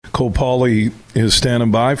Cole Pauly is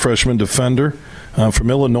standing by, freshman defender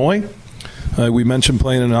from Illinois. We mentioned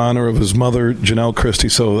playing in honor of his mother, Janelle Christie.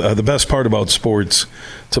 So the best part about sports,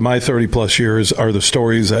 to my 30-plus years, are the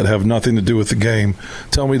stories that have nothing to do with the game.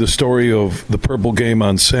 Tell me the story of the Purple game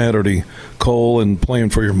on Saturday, Cole, and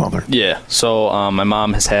playing for your mother. Yeah, so my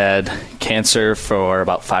mom has had cancer for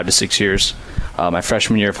about 5 to 6 years. My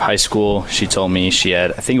freshman year of high school, she told me she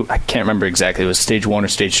had, I can't remember exactly, it was stage 1 or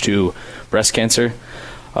stage 2 breast cancer.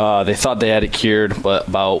 They thought they had it cured, but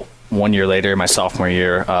about 1 year later, my sophomore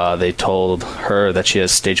year, they told her that she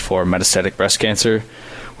has stage 4 metastatic breast cancer,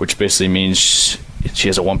 which basically means she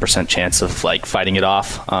has a 1% chance of fighting it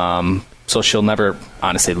off. So she'll never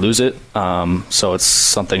honestly lose it. So it's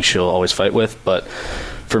something she'll always fight with. But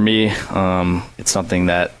for me, it's something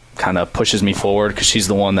that kind of pushes me forward because she's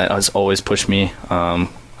the one that has always pushed me.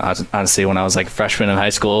 Honestly, when I was a freshman in high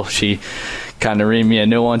school, she kind of reamed me a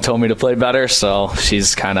new one, told me to play better, so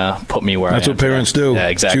she's kind of put me where That's I am. what parents do. Yeah,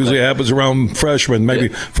 exactly. It usually happens around freshmen, maybe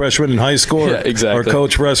freshmen in high school, yeah, exactly. or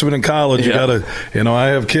coach freshmen in college. You gotta, I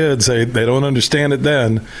have kids. They don't understand it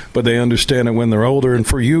then, but they understand it when they're older. And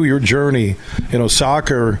for you, your journey,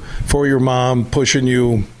 soccer for your mom, pushing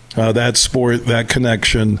you, that sport, that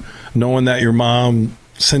connection, knowing that your mom,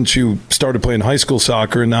 since you started playing high school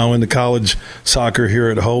soccer and now into college soccer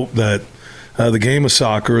here at Hope, that the game of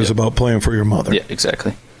soccer is about playing for your mother. Yeah,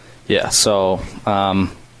 exactly. Yeah, so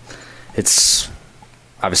it's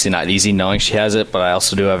obviously not easy knowing she has it, but I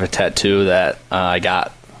also do have a tattoo that I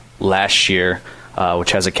got last year,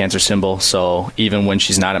 which has a cancer symbol. So even when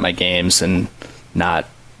she's not at my games and not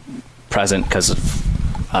present because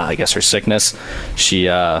of, I guess, her sickness, she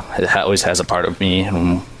always has a part of me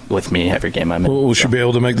and with me every game I'm in. Will she be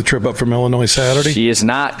able to make the trip up from Illinois Saturday? She is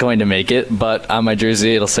not going to make it, but on my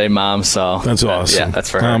jersey it'll say Mom, so that's awesome. Yeah, that's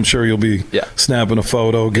for her. I'm sure you'll be snapping a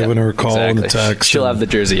photo, giving her a call and a text. She'll have the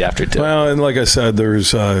jersey after too. Well, and like I said, there's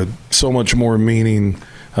so much more meaning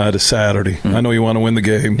to Saturday. I know you want to win the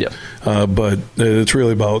game, but it's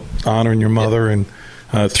really about honoring your mother and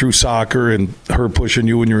through soccer and her pushing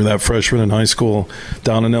you when you were that freshman in high school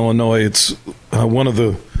down in Illinois. It's one of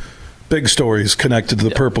the big stories connected to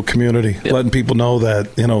the Purple community, letting people know that,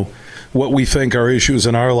 what we think are issues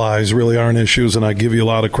in our lives really aren't issues, and I give you a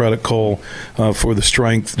lot of credit, Cole, for the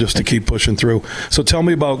strength just to keep pushing through. So tell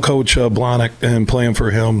me about Coach Blahnik and playing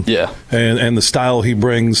for him and the style he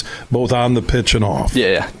brings both on the pitch and off.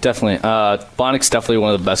 Yeah, definitely. Blahnik's definitely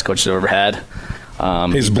one of the best coaches I've ever had.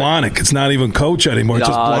 It's Blahnik. It's not even coach anymore. It's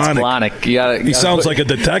just Blahnik. It's Blahnik. He sounds like a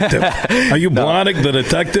detective. Are you Blahnik, the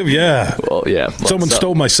detective? Yeah. Well, yeah. Someone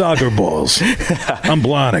stole my soccer balls. I'm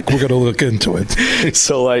Blahnik. We're going to look into it.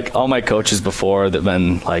 So, all my coaches before that have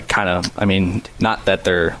been, not that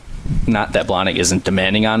Blahnik isn't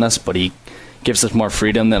demanding on us, but he gives us more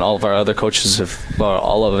freedom than all of our other coaches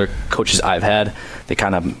all other coaches I've had. They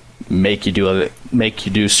kind of make you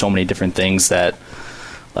do so many different things that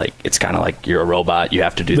it's kind of like you're a robot. You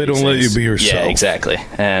have to do They don't let you be yourself. Yeah, exactly.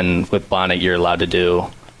 And with Blahnik, you're allowed to do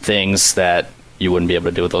things that you wouldn't be able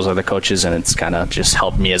to do with those other coaches, and it's kind of just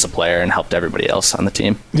helped me as a player and helped everybody else on the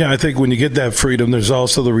team. Yeah, I think when you get that freedom, there's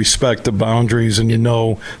also the respect of boundaries, and you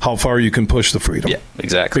know how far you can push the freedom. Yeah,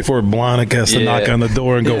 exactly. Before Blahnik has to knock on the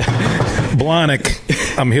door and go,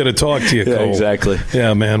 Blahnik, I'm here to talk to you, Cole. Yeah, exactly.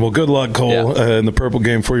 Yeah, man. Well, good luck, Cole, in the Purple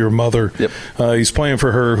game for your mother. Yep. He's playing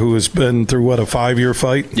for her, who has been through, a 5-year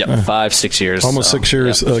fight? Yep, 5, 6 years. Almost 6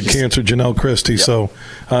 years, cancer, Janelle Christie. Yep. So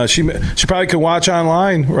she probably could watch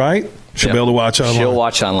online, right? She'll be able to watch online. She'll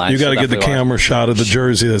watch online. You got to get the camera shot of the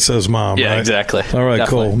jersey that says Mom, right? Exactly. All right,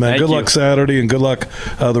 cool. Man, good luck Saturday, and good luck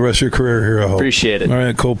the rest of your career here, I hope. Appreciate it. All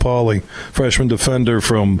right, Cole Pauly, freshman defender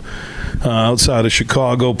from outside of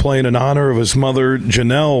Chicago, playing in honor of his mother,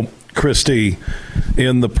 Janelle Christie,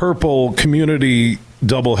 in the Purple community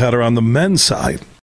doubleheader on the men's side.